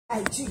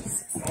Hey,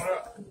 Jesus.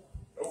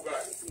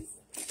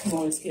 Come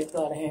on, let's give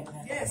God a hand.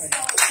 Yes,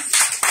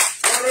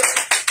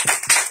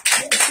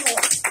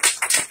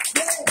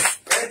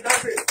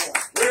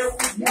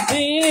 You've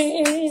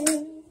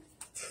been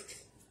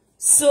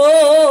so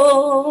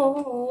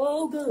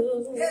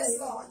good. yes,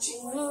 Lord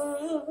Jesus.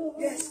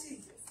 Yes,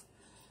 Jesus.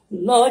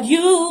 Lord,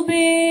 you've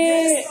been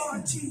Yes,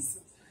 Lord Jesus.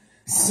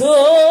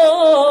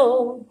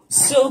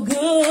 so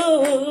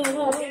good.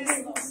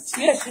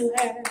 Yes, you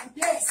have.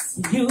 Yes.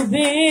 You've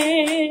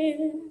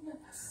been,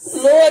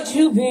 Lord,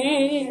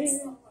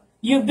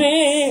 you've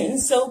been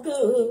so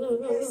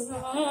good.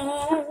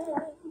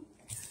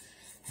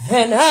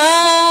 And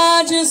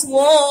I just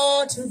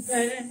want to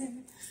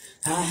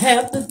I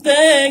have to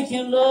thank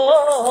you,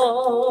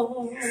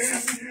 Lord.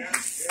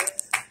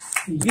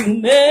 You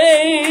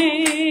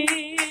made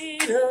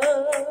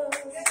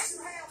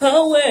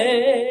a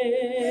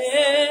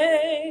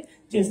way.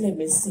 Just let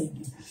me sing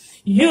it.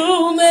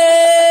 You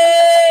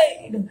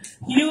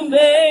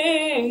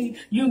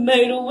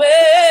made a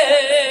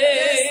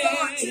way.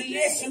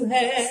 Yes, you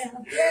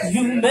have.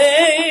 You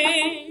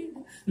made,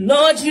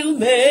 Lord, you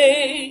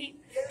made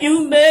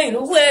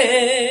a way.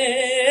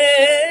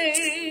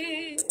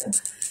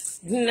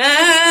 And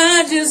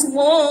I just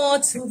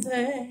want to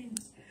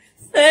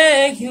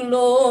thank you,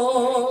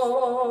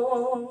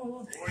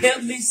 Lord.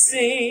 Help me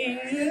sing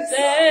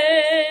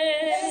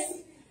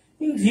thank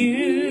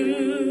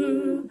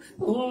you,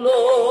 Lord.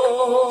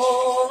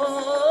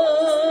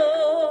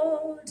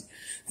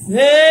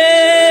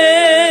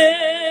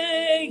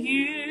 Thank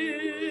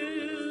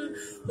you,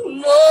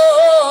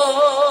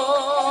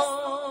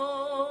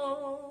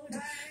 Lord.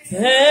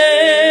 Thank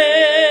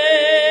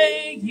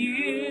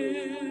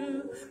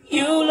you,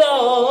 Lord.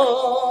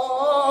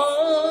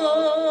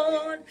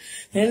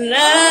 And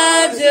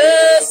I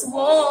just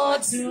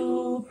want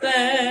to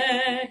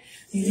thank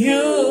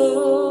you,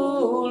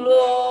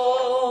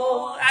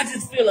 Lord. I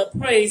just feel a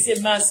praise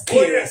in my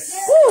spirit.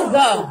 Oh,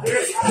 God.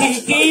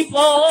 He keep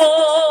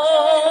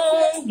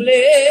on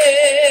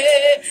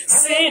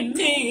blessing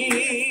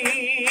me.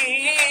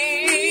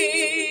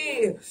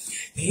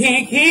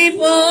 He keep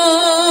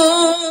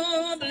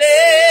on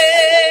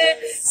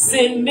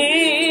blessing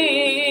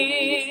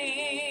me,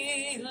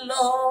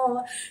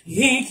 Lord.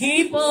 He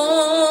keep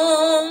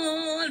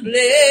on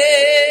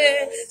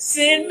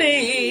blessing me.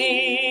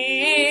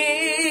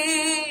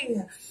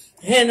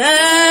 And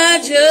I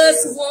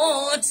just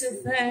want to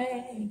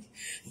thank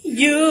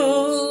you,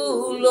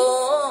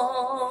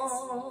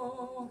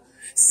 Lord.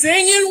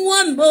 Sing it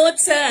one more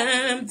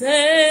time.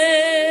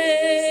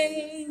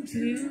 Thank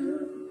you.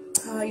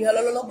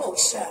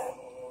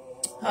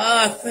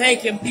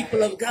 Thank you,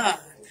 people of God.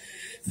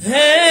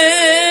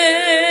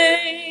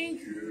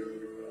 Thank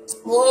you.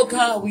 Oh,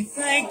 God, we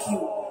thank you.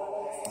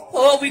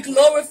 Oh, we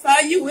glorify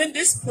you in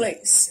this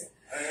place.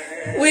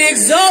 We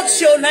exalt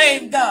your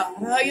name, God,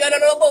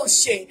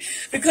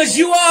 because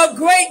you are a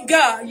great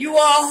God. You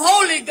are a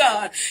holy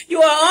God. You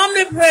are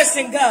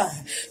omnipresent God.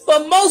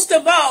 But most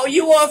of all,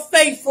 you are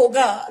faithful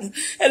God.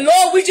 And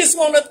Lord, we just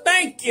want to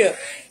thank you.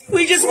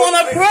 We just want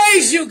to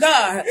praise you,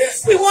 God.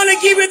 We want to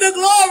give you the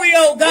glory,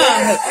 oh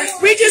God.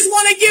 We just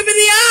want to give you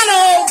the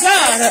honor, oh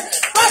God.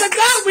 Father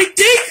God, we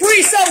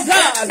decrease, oh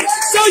God,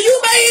 so you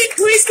may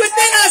increase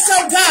within us,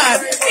 oh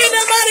God. In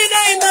the mighty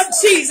name of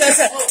Jesus.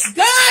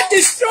 God,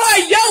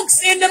 destroy yokes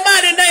in the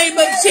mighty name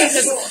of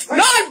Jesus.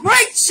 Lord,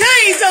 break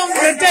chains on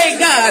today,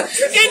 God.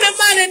 In the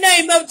mighty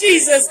name of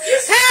Jesus.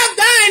 Have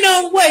thine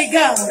own way,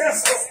 God.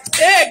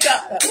 Yeah,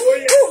 God.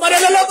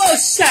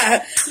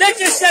 Let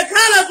your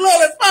Shekinah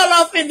glory fall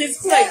off in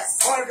this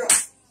place.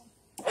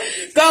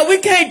 God, we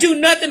can't do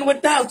nothing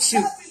without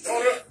you.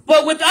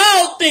 But with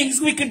all things,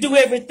 we can do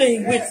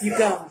everything with you,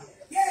 God.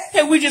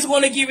 And we just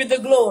want to give you the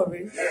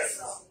glory.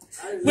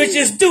 We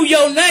just do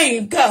your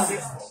name, God.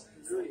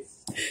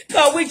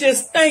 God, we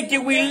just thank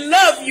you. We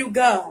love you,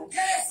 God.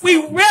 We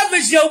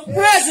reverence your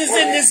presence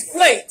in this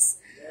place.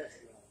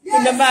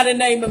 In the mighty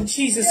name of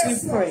Jesus,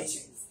 we pray.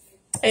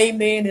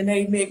 Amen and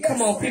amen.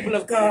 Come on, people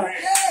of God.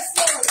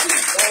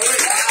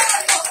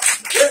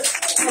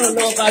 I don't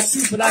know about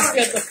you, but I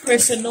felt the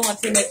fresh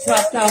anointing that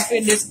dropped off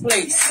in this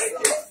place.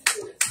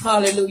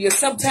 Hallelujah.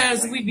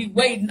 Sometimes we be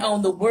waiting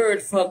on the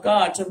word for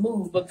God to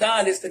move, but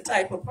God is the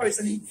type of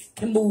person he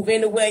can move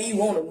any way he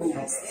want to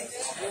move.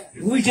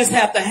 We just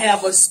have to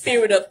have a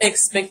spirit of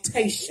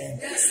expectation.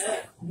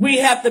 We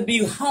have to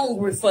be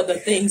hungry for the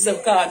things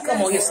of God.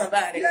 Come on here,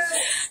 somebody.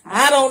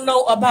 I don't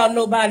know about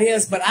nobody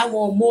else, but I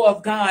want more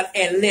of God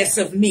and less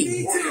of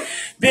me.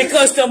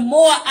 Because the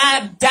more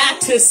I die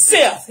to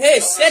self,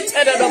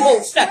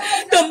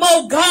 the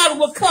more God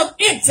will come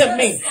into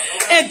me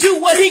and do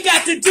what he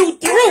got to do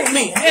through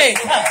me. Hey,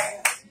 God.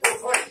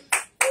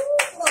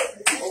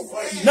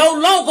 No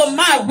longer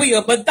my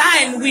will, but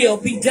thine will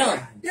be done.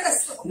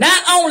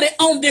 Not only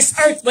on this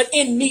earth, but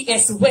in me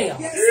as well.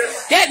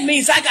 That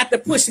means I got to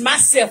push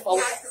myself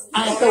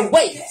out the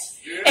way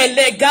and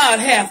let God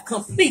have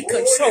complete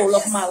control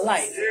of my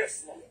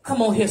life.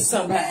 Come on here,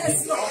 somebody.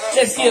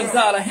 Let's give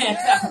God a hand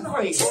clap of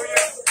praise.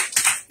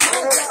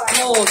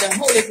 Oh, the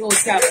Holy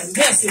Ghost got a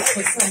message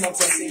for some of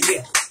us in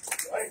here.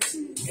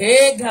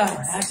 Hey,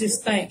 God, I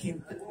just thank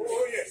him.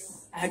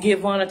 I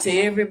give honor to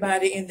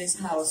everybody in this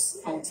house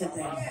on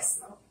today,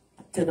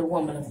 to the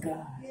woman of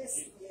God.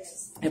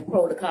 And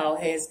protocol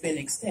has been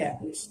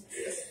established.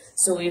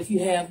 So if you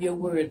have your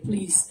word,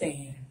 please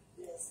stand.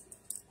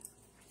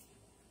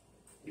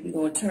 We're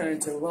going to turn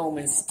to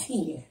Romans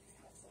 10.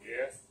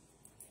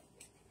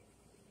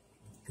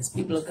 Because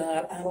people of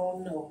God, I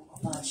don't know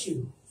about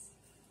you,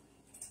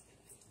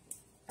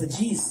 but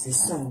Jesus is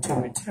soon to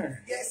return.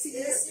 Yes, he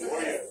is.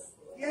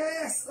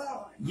 Yes,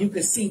 Lord. You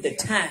can see the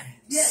times.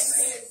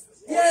 Yes.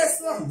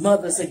 Yes, Lord.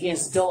 Mothers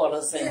against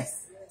daughters, and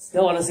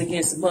daughters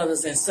against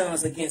mothers, and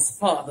sons against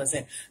fathers,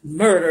 and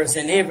murders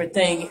and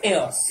everything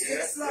else.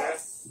 Yes, Lord.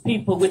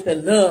 People with the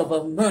love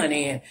of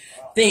money and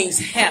things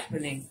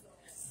happening.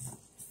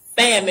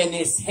 Famine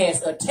has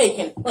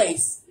taken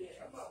place.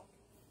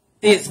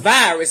 This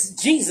virus,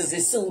 Jesus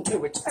is soon to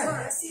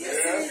return.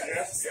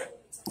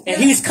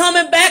 And he's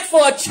coming back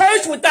for a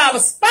church without a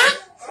spot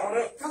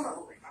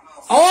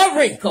or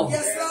wrinkle.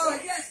 Yes,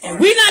 Lord. And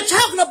we're not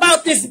talking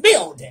about this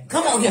building.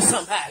 Come on here,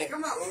 somebody.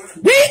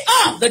 We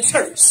are the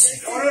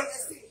church.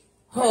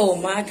 Oh,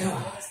 my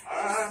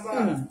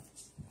God.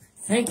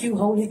 Thank you,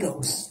 Holy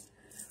Ghost.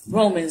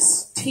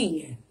 Romans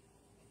 10.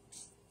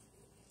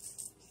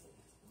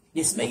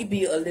 This may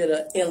be a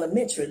little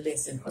elementary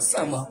lesson for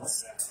some of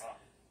us.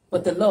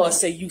 But the Lord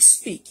said, you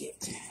speak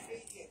it.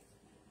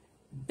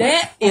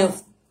 That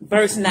if,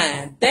 verse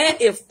 9,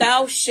 that if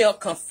thou shalt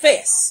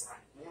confess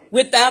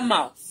with thy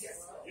mouth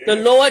the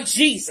Lord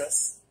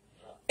Jesus,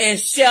 and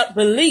shalt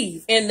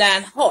believe in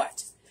thine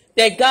heart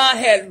that God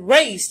hath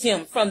raised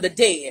him from the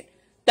dead,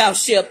 thou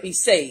shalt be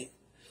saved.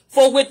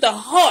 For with the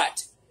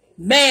heart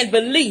man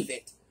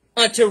believeth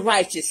unto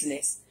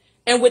righteousness,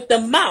 and with the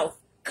mouth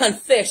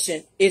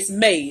confession is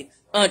made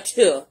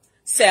unto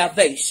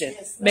salvation.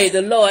 May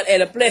the Lord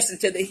add a blessing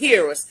to the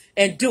hearers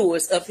and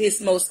doers of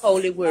his most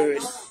holy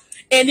word.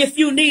 And if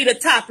you need a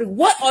topic,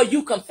 what are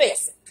you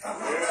confessing?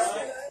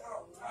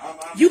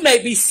 You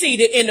may be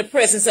seated in the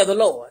presence of the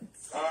Lord.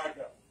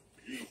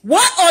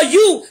 What are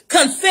you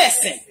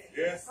confessing?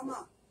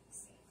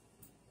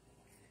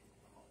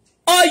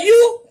 Are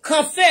you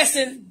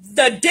confessing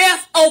the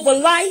death over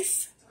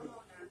life?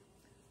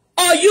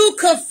 Are you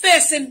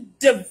confessing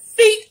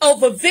defeat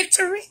over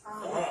victory?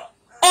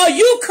 Are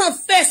you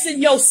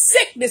confessing your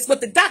sickness,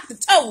 what the doctor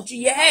told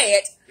you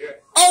had,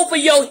 over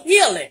your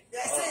healing?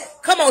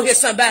 Come on here,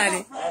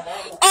 somebody.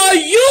 Are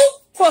you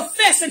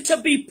professing to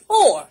be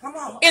poor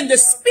in the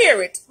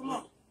spirit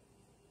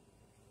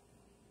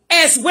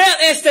as well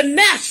as the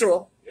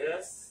natural,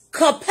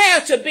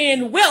 compared to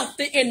being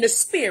wealthy in the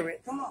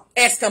spirit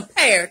as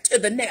compared to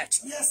the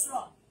natural?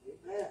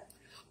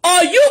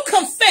 Are you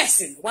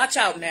confessing, watch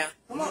out now,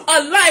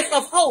 a life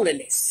of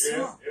holiness?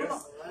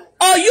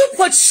 Are you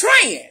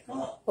portraying,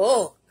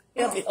 oh,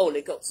 help me,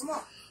 Holy Ghost,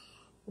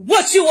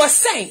 what you are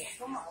saying?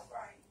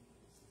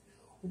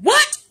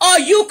 What are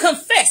you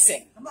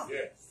confessing?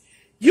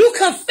 You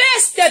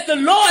confess that the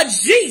Lord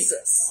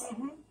Jesus,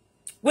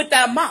 with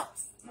thy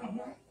mouth,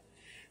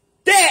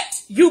 that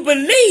you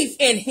believe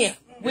in him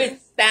with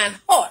thine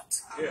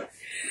heart,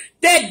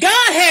 that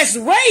God has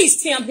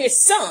raised him,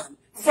 his son,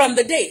 from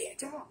the dead.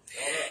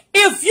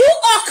 If you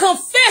are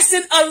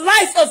confessing a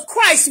life of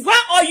Christ,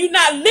 why are you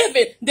not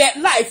living that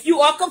life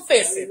you are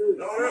confessing?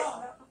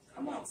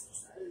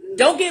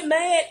 Don't get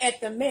mad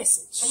at the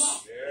message,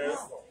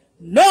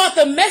 nor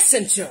the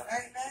messenger,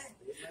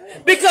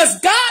 because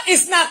God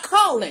is not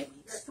calling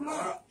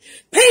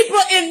people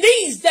in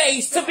these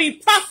days to be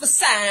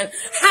prophesying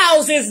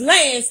houses,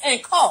 lands,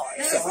 and cars.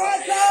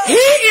 He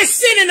is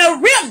sending a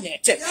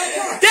remnant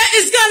that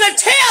is going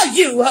to tell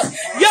you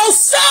your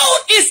soul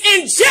is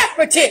in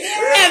jeopardy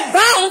and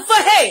bound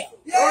for hell.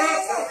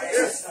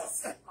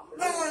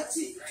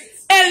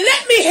 And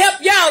let me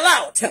help y'all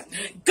out.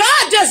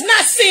 God does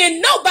not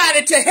send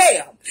nobody to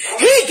hell.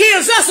 He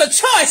gives us a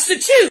choice to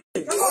choose.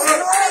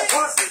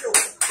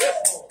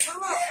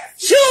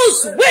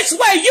 Choose which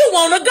way you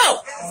want to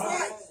go.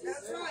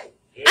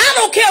 I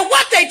don't care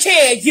what they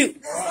tell you.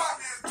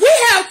 We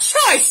have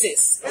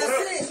choices.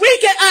 We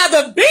can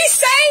either be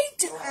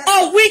saved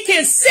or we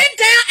can sit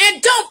down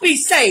and don't be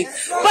saved.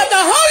 But the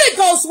Holy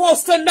Ghost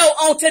wants to know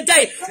on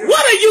today,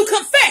 what are you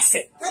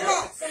confessing?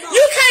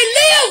 You can't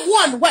live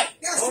one way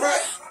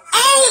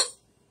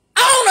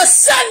on a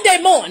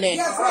Sunday morning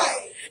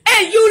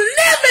and you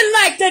living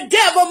like the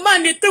devil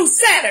Monday through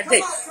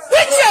Saturday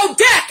with your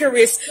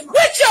daiquiris,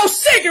 with your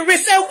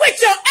cigarettes, and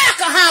with your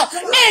alcohol,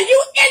 and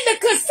you in the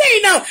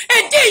casino,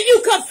 and then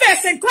you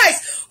confessing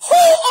Christ.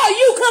 Who are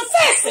you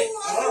confessing?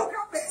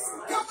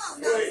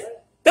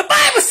 The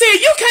Bible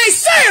says you can't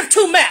serve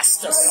two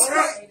masters.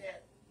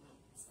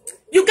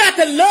 You got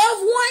to love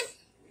one,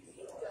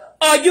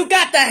 or you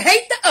got to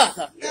hate the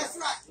other.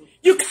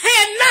 You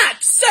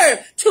cannot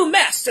serve two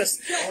masters.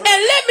 And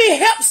let me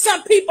help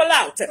some people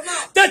out.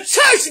 The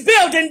church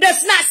building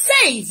does not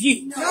save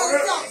you.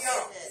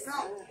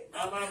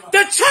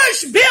 The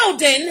church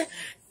building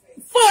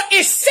for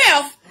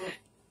itself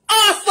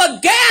are for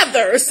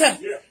gatherers,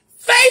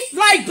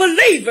 faith-like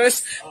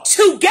believers,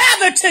 to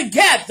gather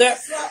together,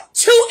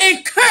 to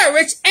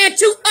encourage and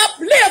to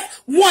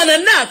uplift one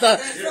another.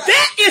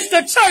 That is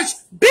the church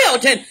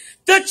building.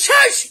 The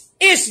church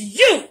is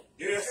you.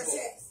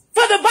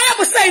 For the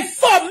Bible says,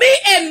 for me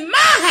and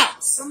my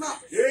house,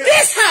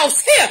 this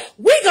house here,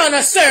 we're going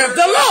to serve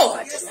the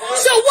Lord.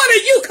 So what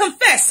are you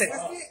confessing?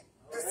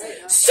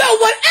 So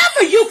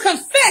whatever you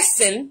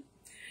confessing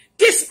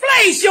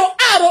displays your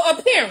outer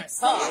appearance.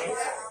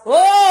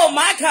 Oh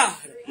my God.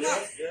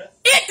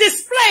 It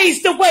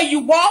displays the way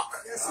you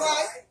walk.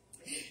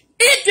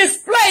 It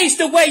displays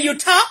the way you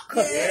talk.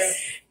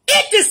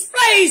 It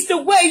displays the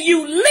way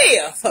you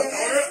live.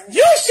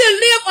 You should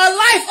live a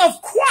life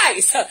of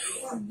Christ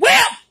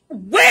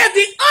where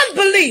the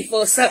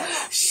unbelievers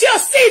shall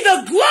see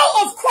the glow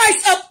of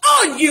Christ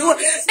upon you,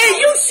 and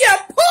you shall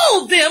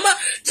pull them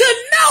to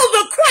know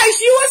the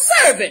Christ you are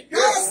serving.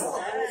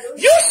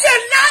 You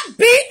shall not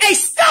be a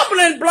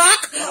stumbling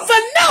block for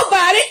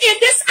nobody in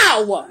this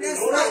hour.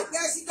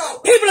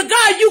 People of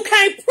God, you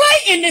can't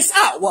pray in this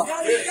hour.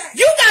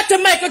 You got to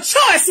make a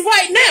choice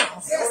right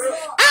now.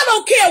 I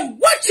don't care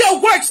what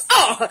your works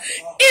are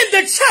in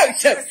the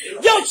church.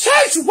 Your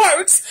church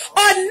works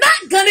are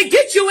not going to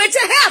get you into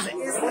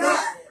heaven. No,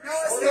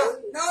 it's not.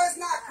 No, it's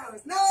not.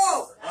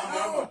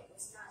 No.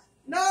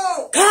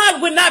 No.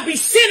 God would not be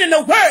sending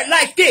a word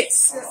like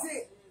this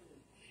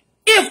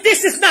if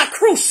this is not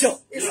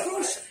crucial. It's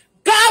crucial.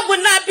 God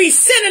would not be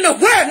sending a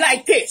word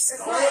like this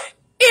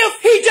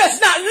if he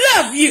does not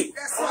love you.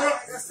 That's right.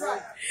 That's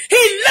right.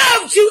 He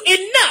loved you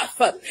enough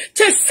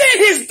to send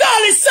his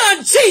darling son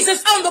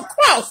Jesus on the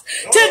cross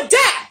to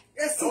die.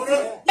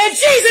 And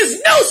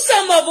Jesus knew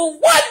some of them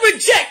would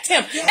reject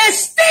him and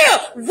still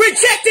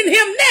rejecting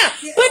him now.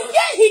 But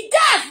yet he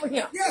died for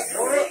him.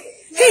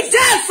 He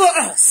died for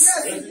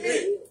us.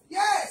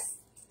 Yes.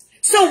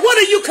 So what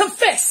are you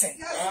confessing?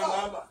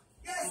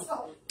 Yes,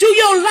 Lord. Do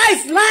your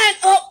life line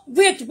up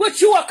with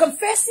what you are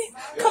confessing?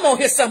 Come on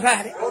here,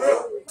 somebody.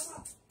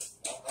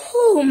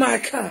 Oh, my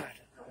God.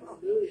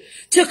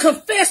 To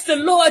confess the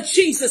Lord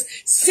Jesus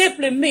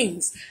simply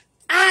means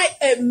I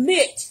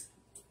admit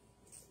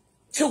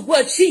to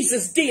what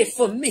Jesus did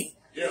for me.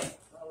 Yeah.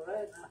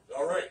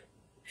 All right.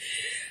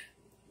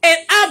 And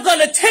I'm going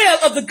to tell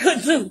of the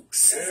good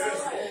news.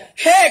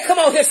 Hey, come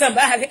on here,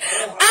 somebody.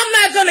 I'm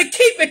not going to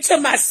keep it to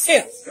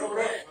myself.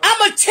 I'm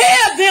going to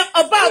tell them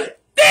about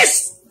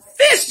this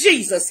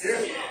Jesus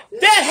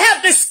that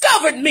have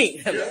discovered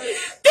me.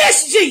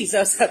 This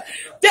Jesus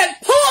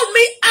that pulled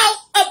me out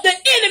of the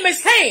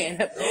enemy's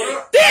hand.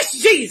 This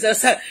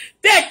Jesus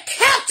that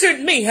captured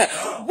me when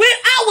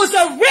I was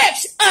a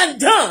wretch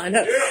undone.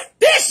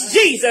 This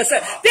Jesus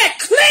that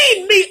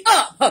cleaned me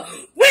up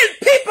when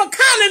people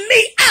counted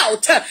me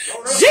out.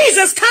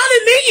 Jesus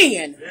counted me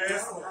in.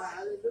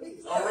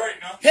 All right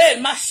now. Hey,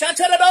 my so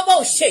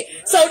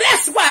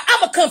that's why I'm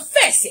going to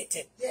confess it.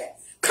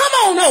 Come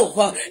on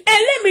over and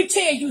let me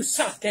tell you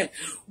something.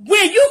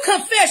 When you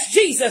confess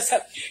Jesus,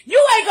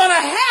 you ain't going to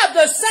have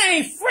the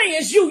same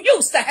friends you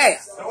used to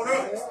have.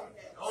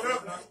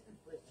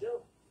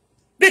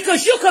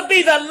 Because you could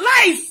be the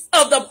life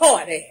of the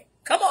party.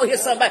 Come on here,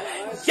 somebody.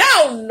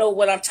 Y'all know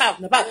what I'm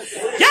talking about.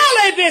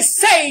 Y'all ain't been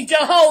saved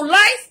your whole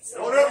life.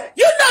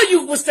 You know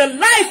you was the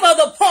life of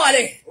the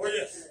party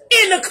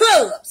in the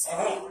clubs.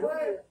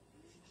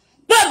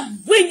 But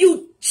when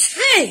you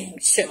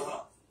change,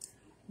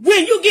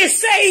 when you get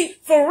saved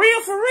for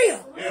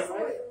real.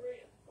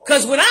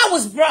 Because when I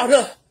was brought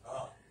up,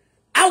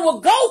 I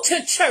would go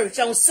to church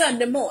on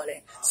Sunday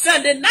morning.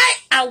 Sunday night,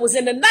 I was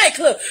in the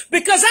nightclub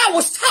because I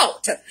was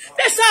taught.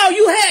 That's all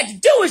you had to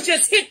do is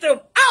just hit the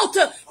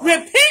altar,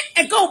 repent,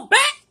 and go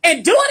back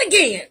and do it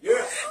again.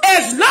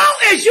 As long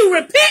as you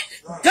repent,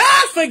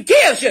 God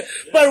forgives you.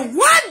 But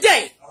one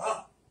day,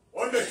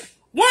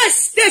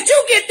 once that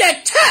you get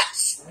that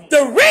touch,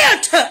 the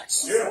real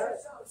touch,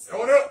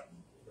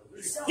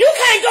 you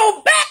can't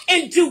go back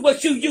and do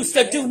what you used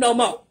to do no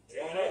more.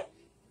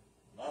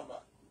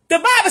 The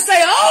Bible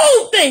says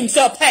all things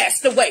are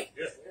passed away.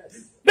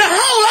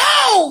 Behold,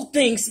 all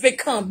things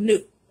become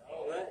new.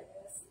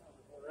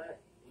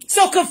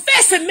 So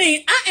confessing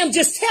means I am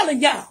just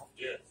telling y'all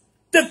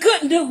the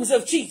good news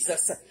of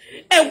Jesus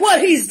and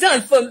what he's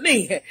done for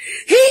me.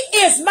 He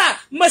is my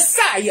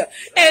Messiah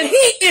and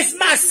he is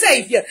my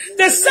Savior.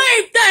 The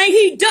same thing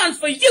he done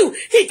for you,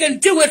 he can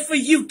do it for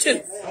you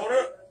too.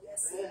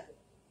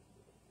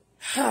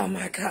 Oh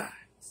my God.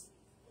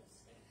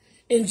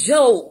 In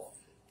Joel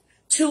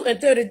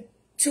 2:32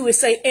 it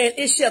say, and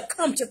it shall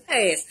come to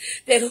pass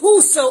that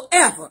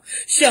whosoever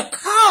shall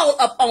call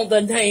upon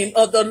the name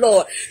of the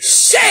Lord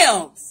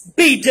shall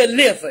be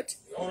delivered.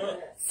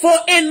 For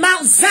in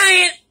Mount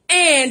Zion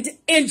and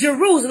in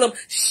Jerusalem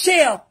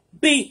shall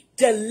be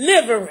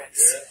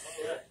deliverance.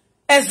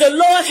 As the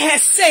Lord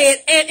has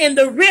said, and in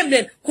the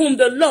remnant whom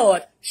the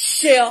Lord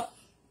shall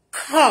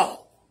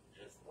call.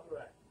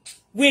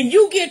 When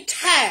you get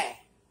tired,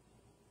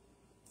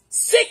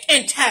 sick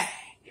and tired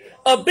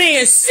of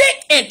being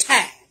sick and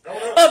tired,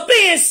 of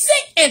being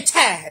sick and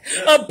tired,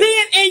 of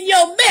being in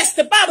your mess.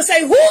 The Bible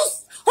says,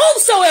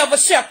 whosoever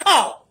shall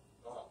call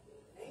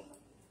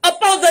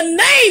upon the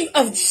name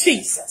of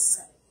Jesus,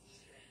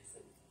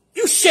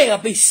 you shall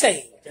be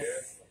saved.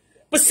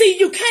 But see,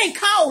 you can't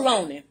call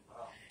on him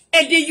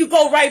and then you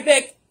go right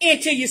back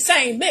into your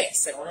same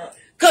mess.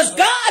 Because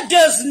God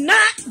does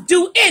not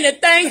do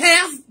anything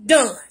half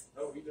done.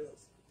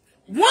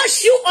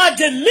 Once you are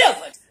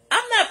delivered,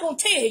 I'm not going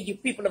to tell you,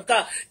 people of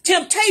God,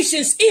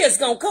 temptations is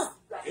going to come.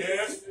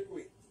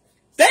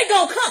 They're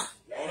going to come.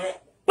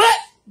 But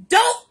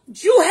don't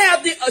you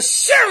have the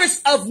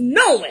assurance of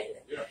knowing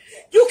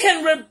you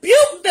can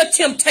rebuke the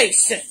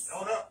temptation.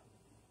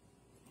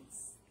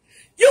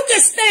 You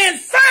can stand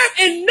firm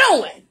in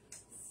knowing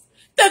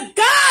the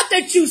God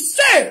that you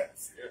serve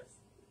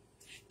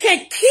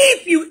can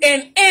keep you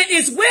and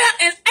is well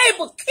and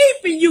able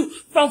keeping you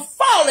from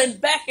falling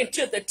back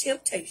into the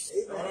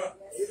temptation.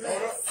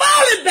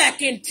 Falling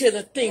back into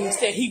the things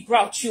that he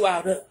brought you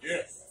out of.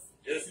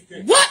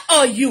 What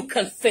are you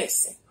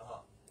confessing?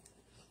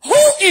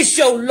 Who is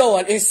your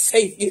Lord and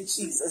Savior,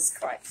 Jesus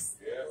Christ?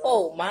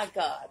 Oh my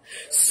God.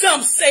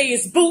 Some say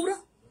it's Buddha.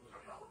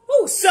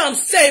 Some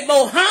say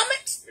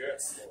Mohammed.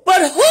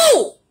 But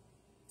who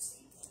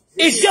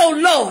is your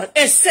Lord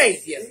and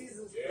Savior?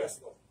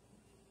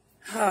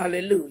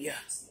 Hallelujah.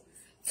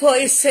 For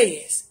it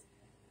says,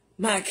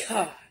 my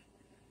God,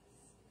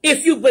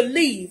 if you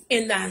believe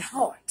in thine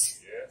heart.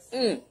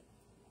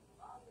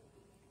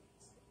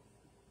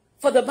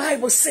 For the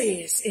Bible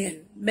says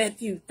in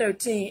Matthew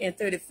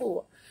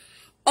 13:34,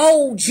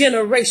 O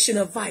generation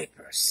of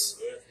vipers,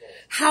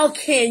 how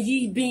can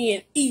ye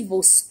being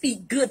evil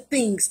speak good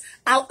things?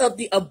 Out of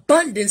the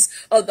abundance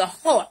of the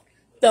heart,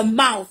 the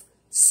mouth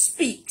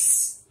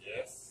speaks.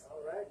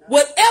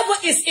 Whatever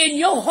is in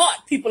your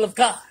heart, people of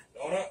God,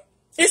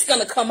 it's going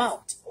to come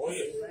out.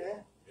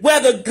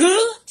 Whether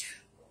good,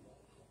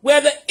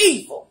 whether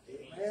evil.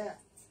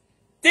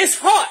 This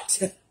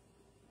heart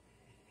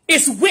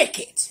is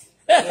wicked.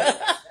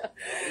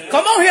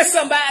 Come on here,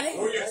 somebody.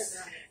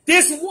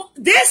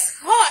 This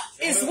heart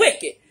is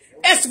wicked.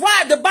 That's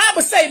why the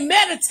Bible says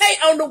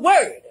meditate on the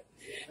word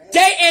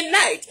day and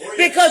night.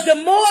 Because the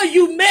more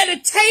you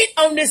meditate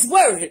on this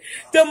word,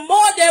 the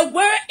more that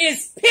word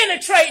is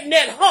penetrating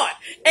that heart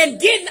and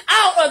getting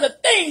out of the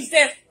things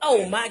that,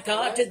 oh my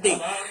God, today,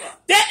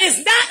 that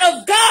is not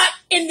of God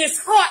in this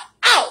heart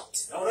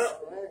out.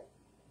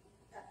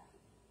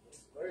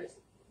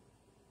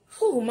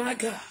 Oh my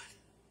God.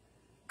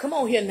 Come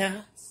on here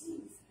now.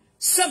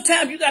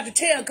 Sometimes you got to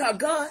tell God,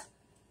 God,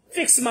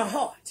 fix my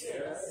heart.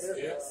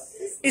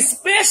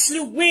 Especially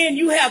when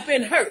you have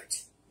been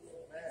hurt.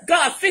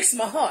 God, fix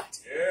my heart.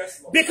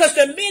 Because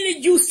the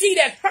minute you see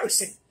that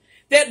person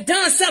that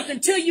done something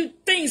to you,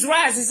 things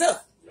rises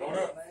up.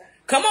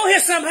 Come on here,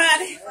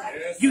 somebody.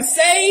 You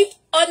saved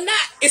or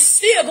not, it's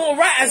still going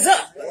to rise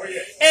up.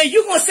 And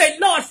you're going to say,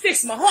 Lord,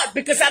 fix my heart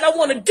because I don't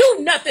want to do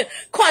nothing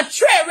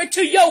contrary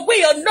to your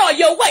will nor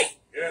your way.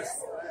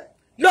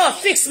 Lord,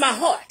 fix my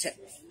heart.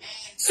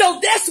 So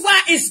that's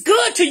why it's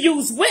good to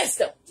use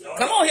wisdom.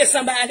 Come on here,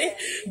 somebody,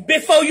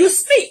 before you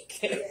speak.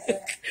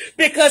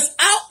 Because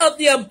out of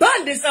the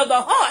abundance of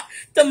the heart,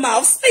 the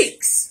mouth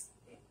speaks.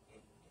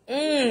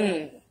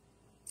 That's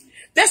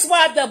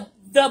why the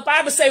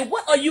Bible says,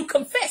 what are you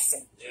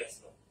confessing?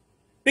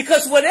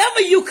 Because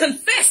whatever you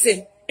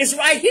confessing is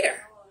right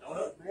here.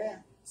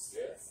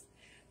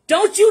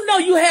 Don't you know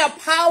you have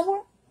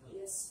power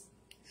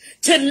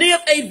to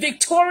live a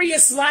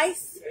victorious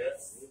life?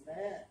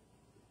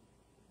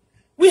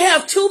 We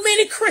have too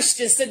many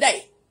Christians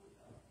today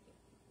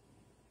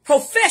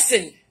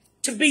professing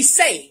to be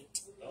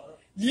saved,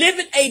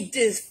 living a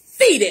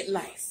defeated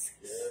life.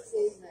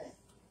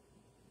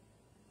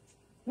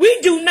 We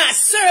do not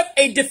serve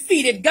a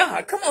defeated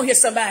God. Come on here,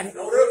 somebody.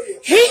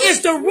 He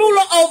is the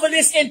ruler over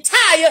this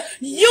entire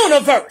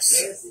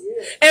universe.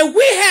 And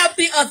we have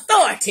the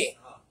authority.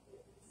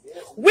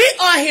 We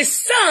are his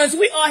sons.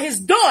 We are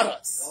his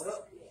daughters.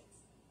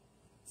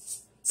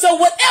 So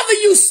whatever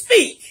you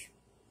speak,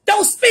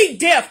 don't speak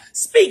death,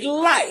 speak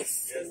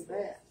life.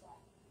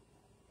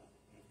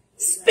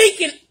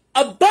 Speaking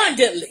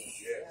abundantly.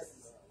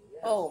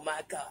 Oh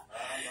my God.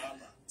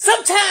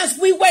 Sometimes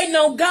we waiting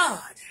on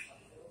God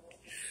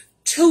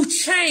to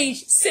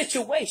change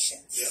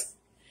situations.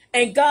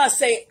 And God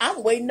say,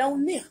 I'm waiting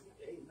on them.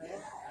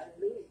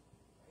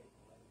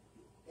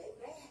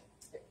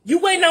 You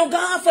waiting on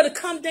God for to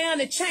come down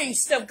and change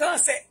stuff.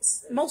 God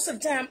says, most of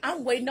the time,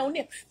 I'm waiting on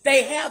them.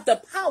 They have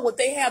the power.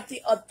 They have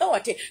the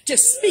authority to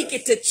speak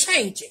it, to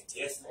change it.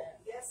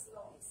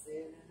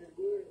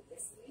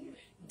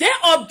 There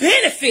are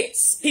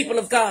benefits, people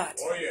of God,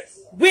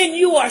 when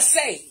you are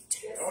saved.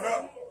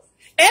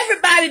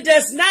 Everybody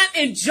does not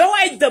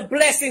enjoy the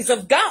blessings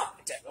of God.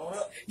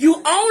 You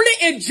only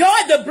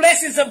enjoy the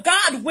blessings of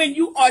God when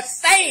you are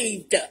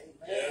saved.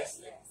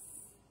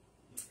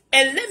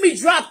 And let me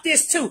drop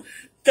this too.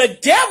 The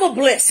devil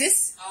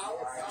blesses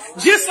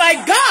just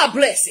like God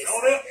blesses.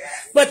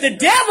 But the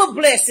devil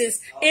blesses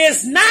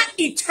is not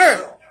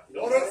eternal.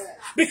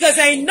 Because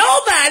ain't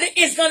nobody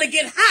is going to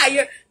get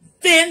higher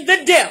than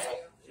the devil.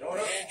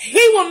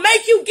 He will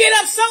make you get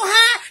up so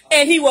high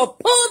and he will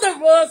pull the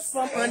rug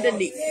from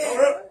underneath.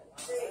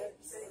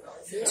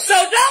 So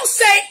don't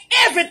say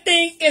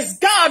everything is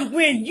God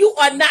when you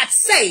are not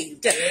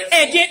saved.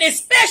 And then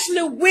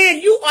especially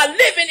when you are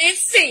living in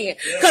sin.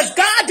 Because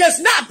God does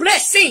not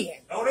bless sin.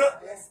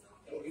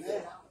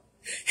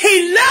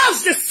 He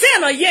loves the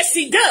sinner, yes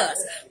he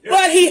does.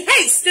 But he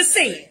hates the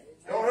sin.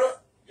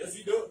 Yes,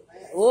 he does.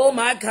 Oh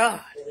my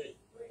God.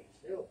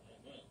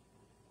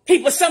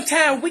 People,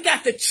 sometimes we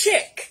got to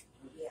check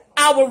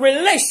our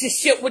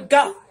relationship with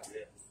God.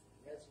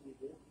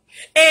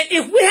 And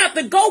if we have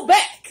to go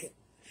back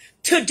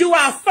to do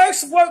our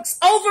first works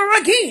over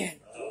again,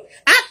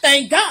 I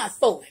thank God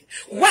for it.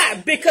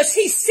 Why? Because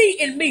he's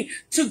seeing me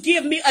to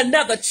give me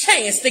another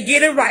chance to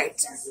get it right.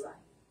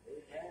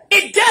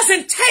 It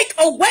doesn't take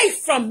away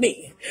from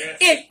me.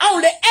 It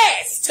only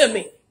adds to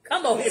me.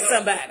 Come on here,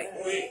 somebody.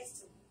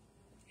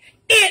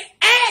 It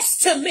adds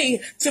to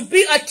me to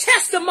be a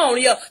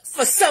testimonial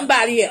for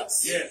somebody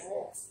else.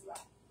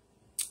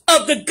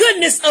 Of the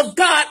goodness of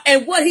God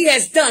and what he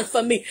has done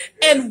for me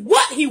and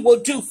what he will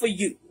do for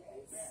you.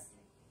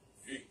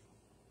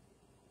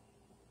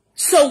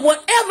 So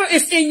whatever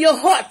is in your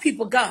heart,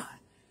 people, God,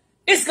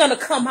 it's going to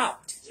come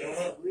out.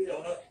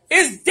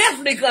 It's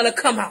definitely going to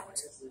come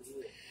out.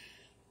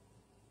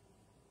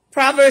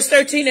 Proverbs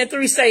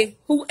 13:3 say,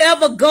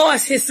 whoever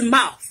guards his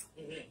mouth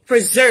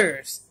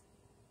preserves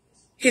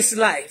his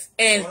life,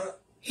 and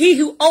he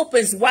who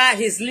opens wide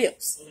his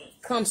lips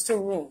comes to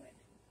ruin.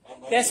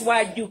 That's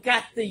why you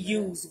got to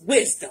use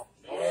wisdom.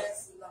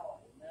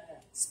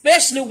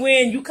 Especially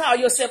when you call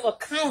yourself a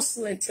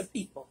counselor to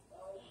people.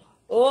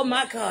 Oh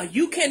my God,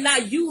 you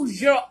cannot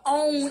use your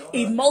own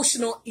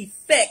emotional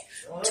effect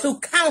to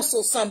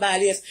counsel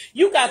somebody else.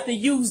 You got to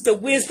use the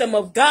wisdom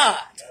of God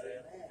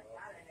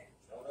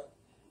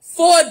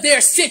for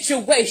their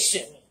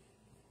situation.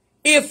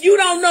 If you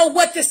don't know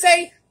what to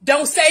say,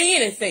 don't say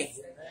anything.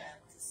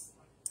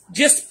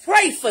 Just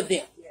pray for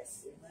them.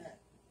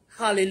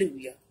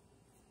 Hallelujah.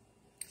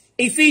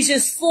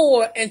 Ephesians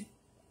 4:29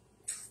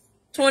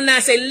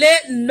 say,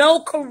 let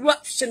no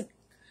corruption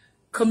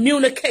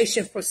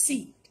communication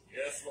proceed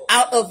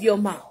out of your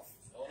mouth,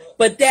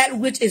 but that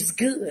which is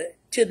good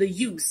to the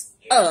use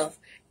of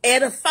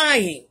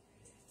edifying,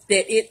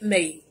 that it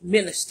may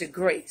minister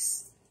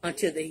grace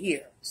unto the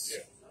hearers.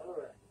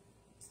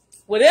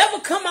 Whatever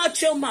come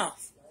out your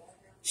mouth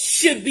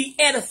should be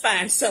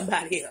edifying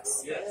somebody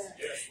else,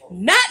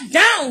 not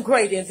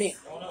downgrading them.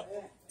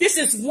 This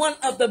is one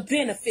of the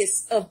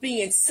benefits of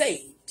being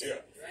saved,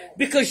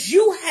 because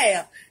you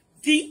have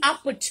the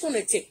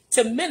opportunity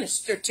to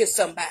minister to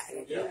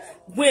somebody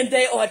when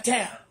they are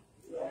down.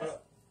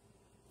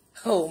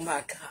 Oh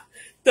my God.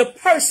 The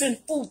person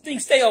who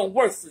thinks they are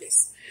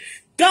worthless,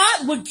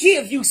 God will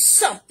give you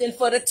something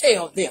for to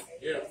tell them.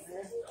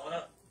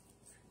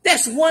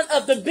 That's one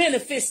of the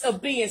benefits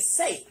of being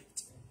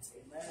saved.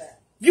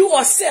 You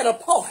are set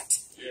apart.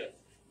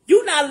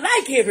 You're not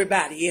like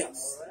everybody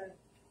else.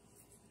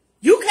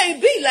 You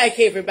can't be like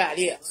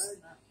everybody else.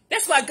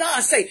 That's why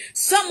God say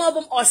some of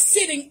them are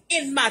sitting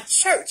in my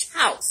church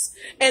house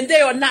and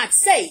they are not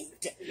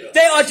saved.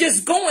 They are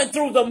just going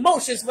through the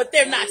motions, but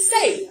they're not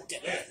saved.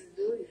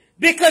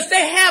 Because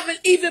they haven't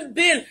even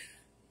been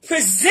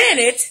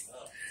presented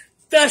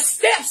the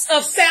steps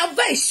of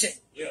salvation.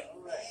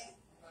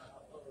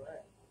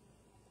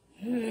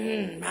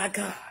 My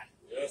God.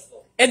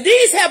 And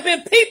these have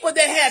been people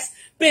that has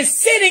been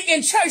sitting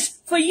in church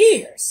for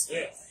years.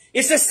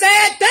 It's a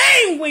sad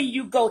thing when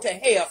you go to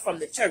hell from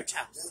the church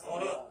house.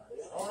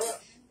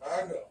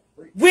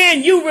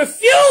 When you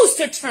refuse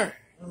to turn.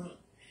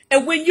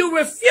 And when you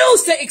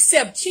refuse to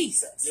accept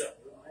Jesus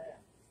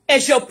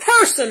as your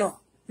personal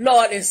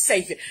Lord and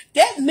Savior.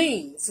 That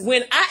means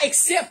when I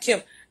accept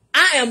him,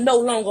 I am no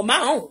longer my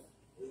own.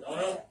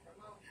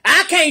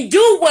 I can't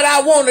do what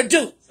I want to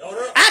do.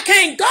 I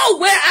can't go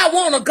where I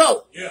want to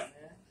go.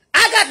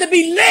 I got to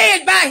be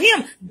led by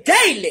him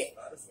daily.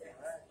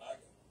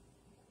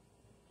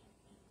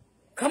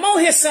 Come on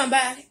here,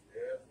 somebody.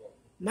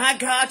 My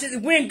God,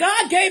 when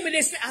God gave me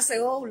this, I said,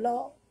 oh,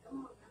 Lord.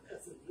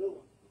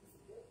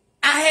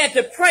 I had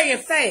to pray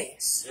and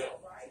fast.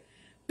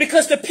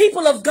 Because the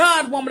people of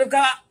God, woman of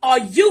God, are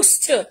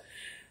used to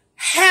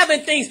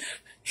having things,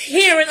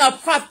 hearing a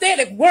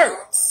prophetic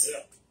words.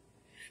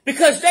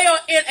 Because they are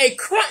in a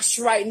crunch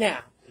right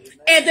now.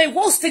 And they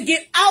want to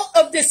get out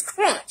of this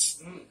crunch.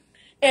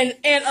 And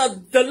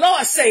the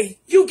Lord say,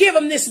 you give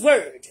them this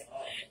word.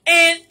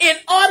 And in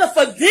order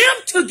for them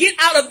to get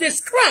out of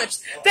this crunch,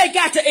 they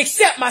got to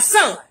accept my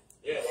son.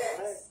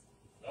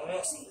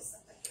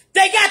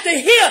 They got to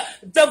hear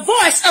the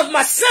voice of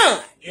my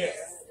son.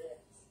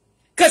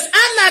 Because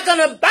I'm not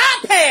going to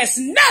bypass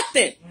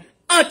nothing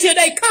until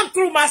they come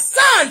through my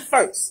son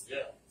first.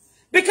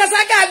 Because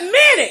I got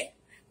many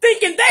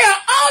thinking they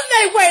are on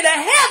their way to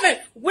heaven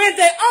when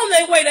they're on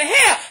their way to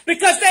hell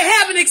because they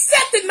haven't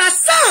accepted my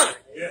son.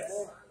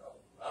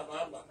 I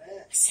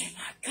said,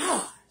 my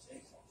God.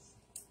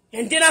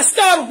 And then I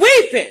started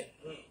weeping.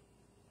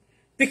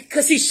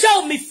 Because he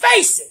showed me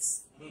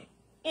faces.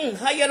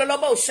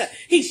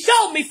 He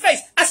showed me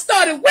face. I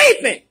started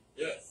weeping.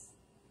 Yes.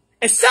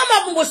 And some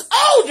of them was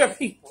older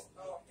people.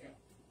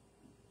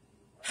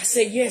 I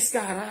said, yes,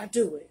 God, I'll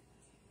do it.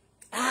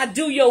 I'll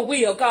do your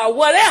will, God,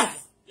 whatever.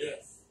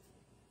 Yes.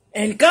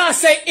 And God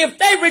said, if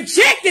they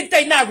reject it,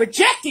 they're not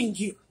rejecting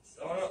you.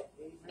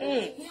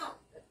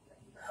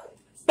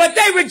 But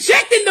they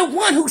rejecting the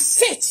one who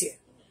sent you.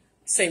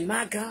 Say,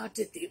 my God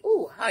did the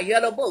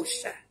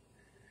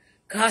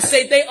God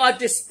said they are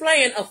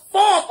displaying a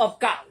form of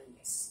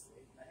godliness.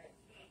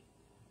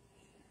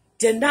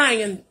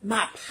 Denying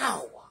my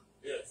power.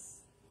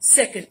 Yes.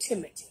 2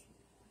 Timothy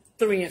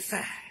 3 and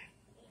 5.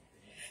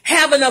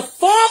 Having a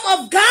form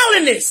of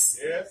godliness.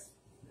 Yes.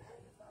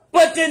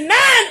 But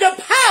denying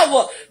the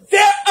power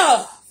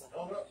thereof.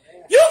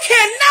 You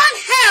cannot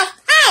have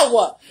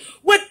power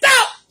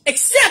without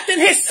accepting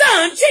his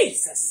son,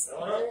 Jesus.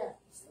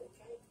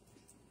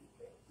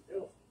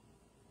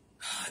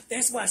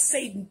 That's why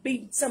Satan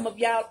beat some of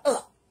y'all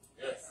up.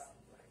 Yes.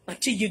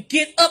 Until you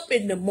get up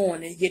in the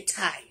morning, you're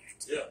tired.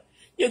 Yeah.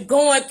 You're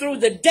going through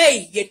the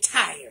day, you're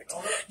tired.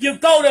 You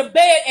go to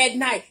bed at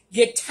night,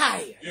 you're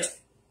tired. Yeah.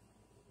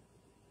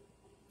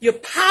 You're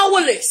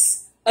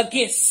powerless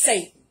against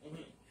Satan.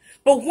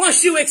 But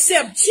once you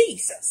accept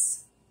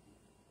Jesus,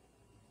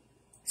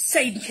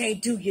 Satan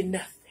can't do you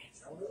nothing.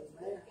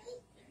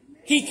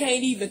 He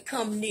can't even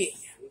come near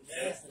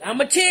you. I'm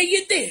going to tell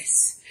you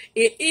this.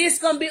 It is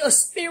going to be a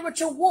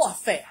spiritual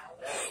warfare.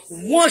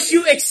 Once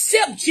you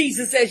accept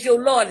Jesus as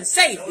your Lord and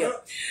Savior.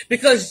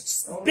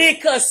 Because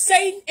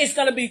Satan is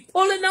going to be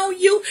pulling on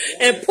you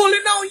and pulling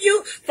on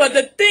you for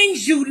the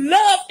things you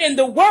love in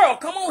the world.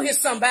 Come on here,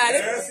 somebody.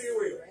 Yes, he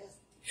will.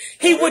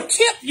 He will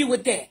tip you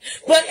with that.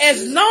 But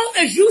as long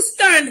as you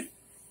stand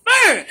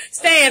firm,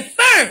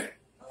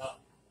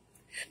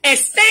 and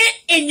stand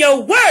in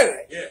your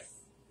word, Yes.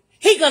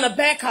 he's going to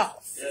back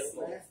off. Yes,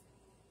 Lord.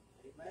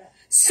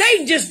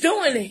 Satan just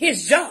doing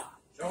his job.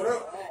 Show it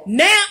up.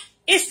 Now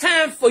it's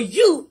time for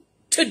you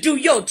to do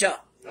your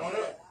job. Show it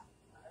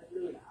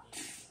up.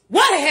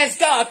 What has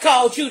God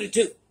called you to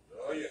do?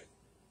 Oh, yeah.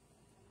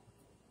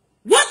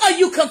 What are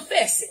you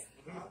confessing?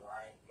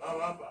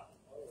 Blah.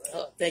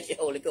 Oh, thank you,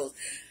 Holy Ghost.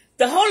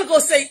 The Holy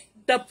Ghost say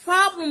the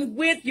problem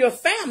with your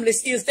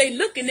families is they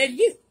looking at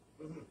you.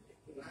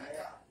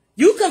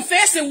 You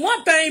confessing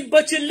one thing,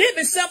 but you're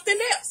living something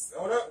else.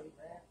 Show it up.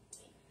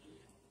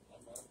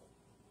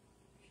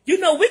 You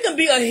know, we can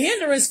be a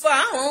hindrance for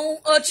our own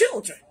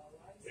children,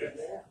 Yes.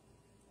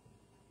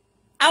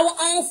 our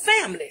own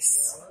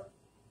families.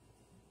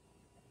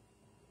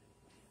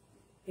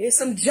 Here's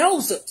some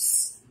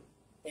Josephs,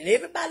 and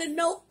everybody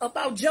know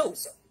about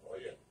Joseph. Oh,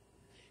 yeah.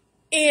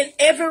 In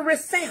every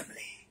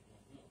family,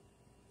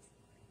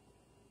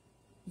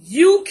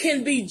 you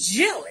can be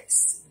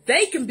jealous.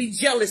 They can be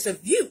jealous of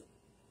you.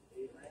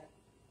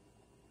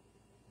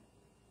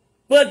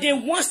 But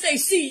then once they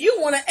see you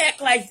want to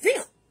act like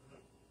them,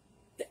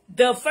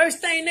 the first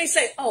thing they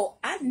say, oh,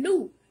 I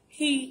knew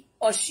he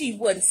or she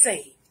wasn't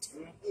saved.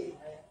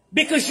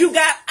 Because you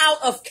got out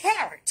of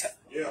character.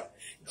 Yeah.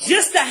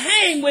 Just to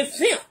hang with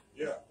him.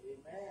 Yeah.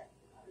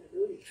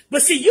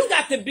 But see, you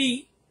got to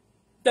be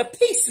the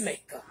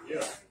peacemaker.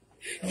 Yeah.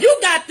 You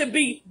got to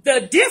be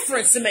the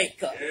difference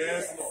maker.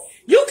 Yes, Lord.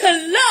 You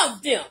can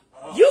love them.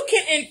 You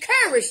can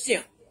encourage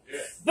them.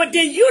 Yes. But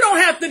then you don't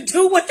have to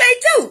do what they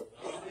do.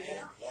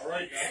 All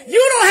right.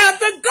 You don't have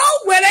to go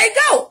where they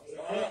go.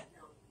 Uh-huh.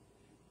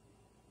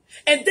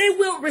 And they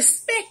will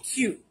respect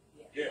you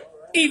Yeah.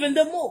 even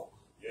the more.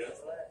 Yes.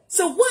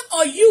 So what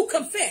are you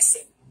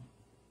confessing?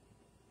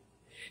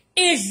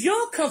 Is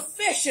your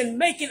confession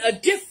making a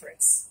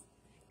difference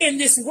in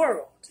this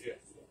world? Yes.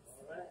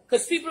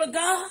 Because people of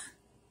God,